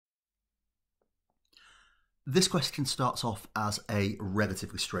This question starts off as a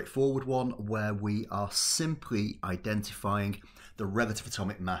relatively straightforward one where we are simply identifying the relative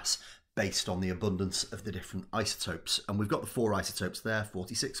atomic mass based on the abundance of the different isotopes. And we've got the four isotopes there,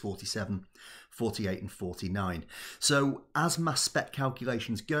 46, 47, 48 and 49. So as mass spec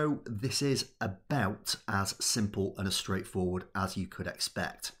calculations go, this is about as simple and as straightforward as you could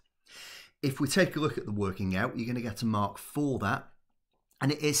expect. If we take a look at the working out, you're going to get a mark for that.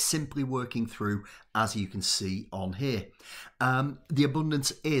 And it is simply working through, as you can see on here. The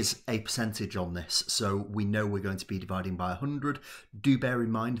abundance is a percentage on this, so we know we're going to be dividing by 100. Do bear in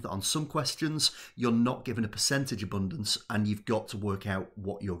mind that on some questions, you're not given a percentage abundance, and you've got to work out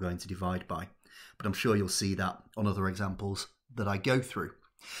what you're going to divide by. But I'm sure you'll see that on other examples that I go through.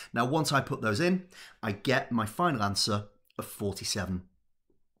 Now, once I put those in, I get my final answer of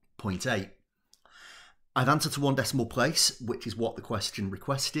 47.8. I've answered to one decimal place, which is what the question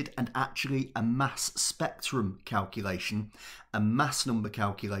requested, and actually a mass spectrum calculation, a mass number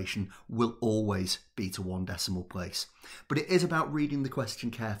calculation will always be to one decimal place. But it is about reading the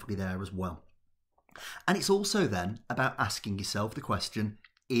question carefully there as well. And it's also then about asking yourself the question,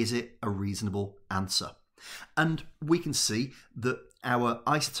 is it a reasonable answer? And we can see that our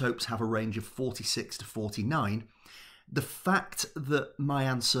isotopes have a range of 46 to 49. The fact that my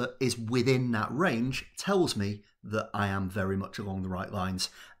answer is within that range tells me that I am very much along the right lines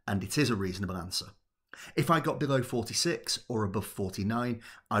and it is a reasonable answer. If I got below 46 or above 49,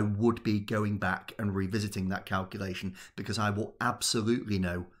 I would be going back and revisiting that calculation because I will absolutely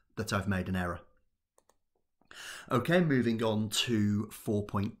know that I've made an error. Okay, moving on to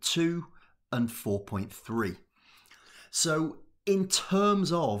 4.2 and 4.3. So in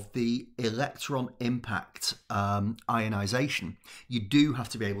terms of the electron impact ionization, you do have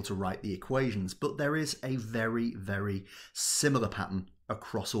to be able to write the equations, but there is a very, very similar pattern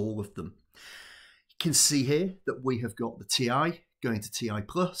across all of them. You can see here that we have got the Ti going to Ti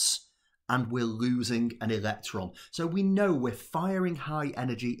plus, and we're losing an electron. So we know we're firing high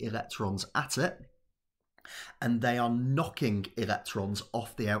energy electrons at it, and they are knocking electrons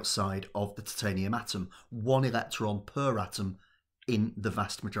off the outside of the titanium atom, 1 electron per atom in the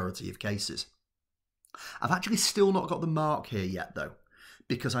vast majority of cases. I've actually still not got the mark here yet though,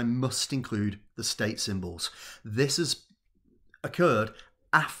 because I must include the state symbols. This has occurred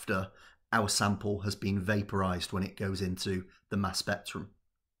after our sample has been vaporized when it goes into the mass spectrum.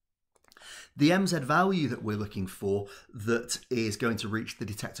 The MZ value that we're looking for that is going to reach the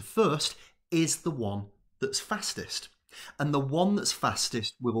detector first is the one that's fastest. And the one that's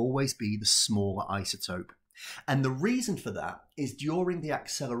fastest will always be the smaller isotope. And the reason for that is during the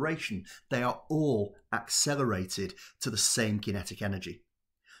acceleration, they are all accelerated to the same kinetic energy.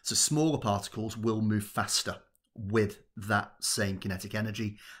 So smaller particles will move faster with that same kinetic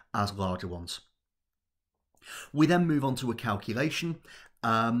energy as larger ones. We then move on to a calculation,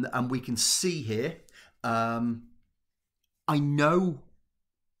 and we can see here, I know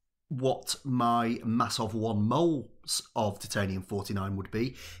what my mass of 1 moles of titanium-49 would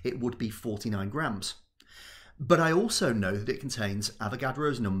be. It would be 49 grams. But I also know that it contains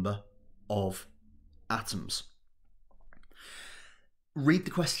Avogadro's number of atoms. Read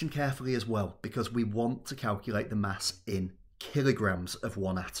the question carefully as well, because we want to calculate the mass in kilograms of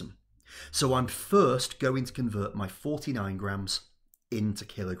one atom. So I'm first going to convert my 49 grams into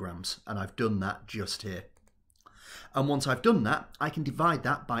kilograms, and I've done that just here. And once I've done that, I can divide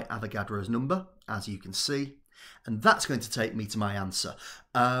that by Avogadro's number, as you can see, and that's going to take me to my answer.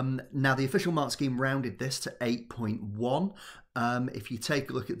 Now, the official mark scheme rounded this to 8.1. If you take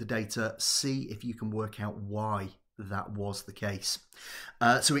a look at the data, see if you can work out why that was the case.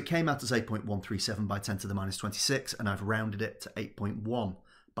 So it came out as 8.137 by 10 to the minus 26, and I've rounded it to 8.1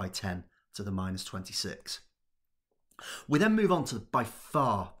 by 10 to the minus 26. We then move on to by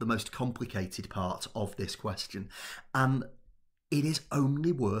far the most complicated part of this question, and it is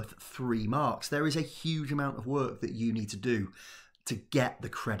only worth 3 marks. There is a huge amount of work that you need to do to get the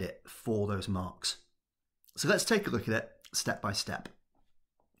credit for those marks. So let's take a look at it step by step.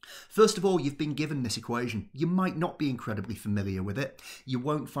 First of all, you've been given this equation. You might not be incredibly familiar with it. You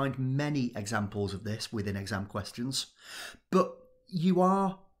won't find many examples of this within exam questions, but you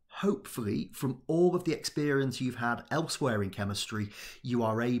are, hopefully, from all of the experience you've had elsewhere in chemistry, you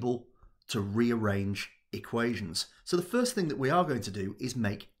are able to rearrange equations. So the first thing that we are going to do is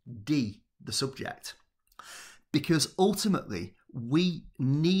make D the subject, because ultimately we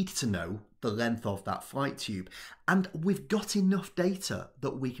need to know the length of that flight tube, and we've got enough data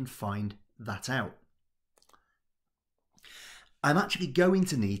that we can find that out. I'm actually going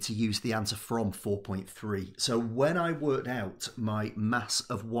to need to use the answer from 4.3. So when I worked out my mass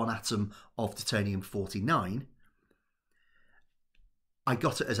of one atom of titanium-49, I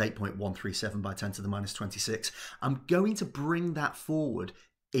got it as 8.137 by 10 to the minus 26. I'm going to bring that forward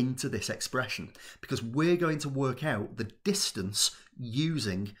into this expression because we're going to work out the distance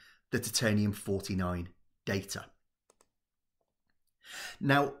using the titanium-49 data.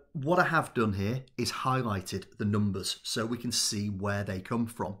 Now, what I have done here is highlighted the numbers so we can see where they come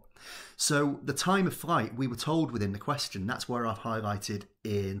from. So the time of flight, we were told within the question, that's where I've highlighted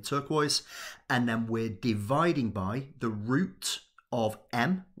in turquoise, and then we're dividing by the root of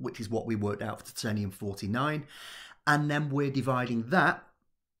m, which is what we worked out for titanium-49, and then we're dividing that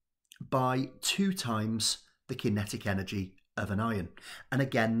by 2 times the kinetic energy of an ion. And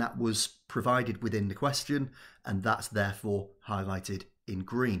again, that was provided within the question, and that's therefore highlighted in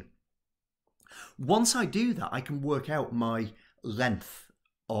green. Once I do that, I can work out my length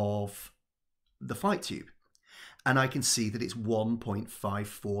of the flight tube, and I can see that it's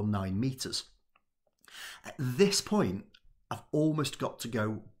 1.549 meters. At this point, I've almost got to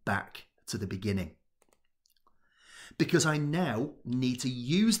go back to the beginning because I now need to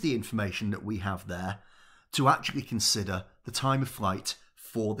use the information that we have there to actually consider the time of flight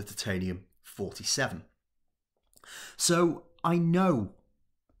for the titanium-47. So I know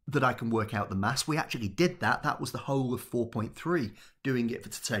that I can work out the mass. We actually did that. That was the whole of 4.3, doing it for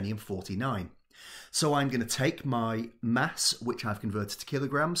titanium-49. So I'm going to take my mass, which I've converted to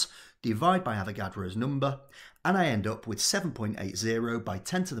kilograms, divide by Avogadro's number, and I end up with 7.80 by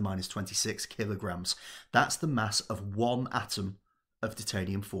 10 to the minus 26 kilograms. That's the mass of one atom of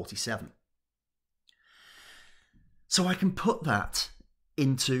titanium-47. So I can put that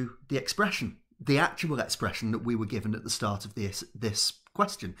into the expression, the actual expression that we were given at the start of this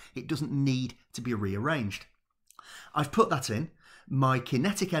question. It doesn't need to be rearranged. I've put that in. My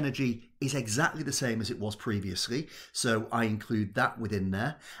kinetic energy is exactly the same as it was previously, so I include that within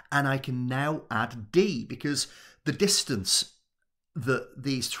there, and I can now add D because the distance that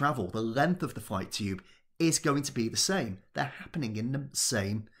these travel, the length of the flight tube, is going to be the same. They're happening in the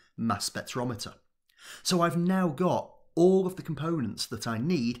same mass spectrometer. So I've now got all of the components that I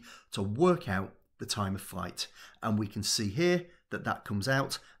need to work out the time of flight, and we can see here that that comes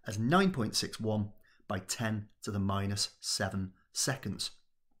out as 9.61 by 10 to the minus 7 seconds.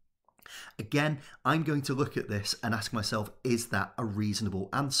 Again, I'm going to look at this and ask myself, is that a reasonable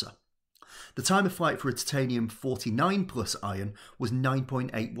answer? The time of flight for a titanium-49 plus ion was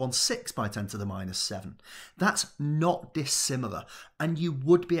 9.816 by 10 to the minus 7. That's not dissimilar, and you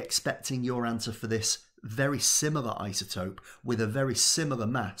would be expecting your answer for this very similar isotope with a very similar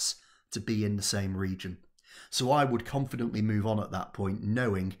mass to be in the same region. So I would confidently move on at that point,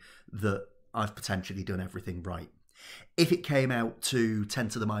 knowing that I've potentially done everything right. If it came out to 10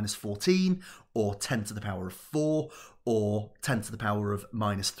 to the minus 14 or 10 to the power of 4 or 10 to the power of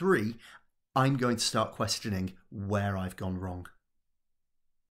minus 3, I'm going to start questioning where I've gone wrong.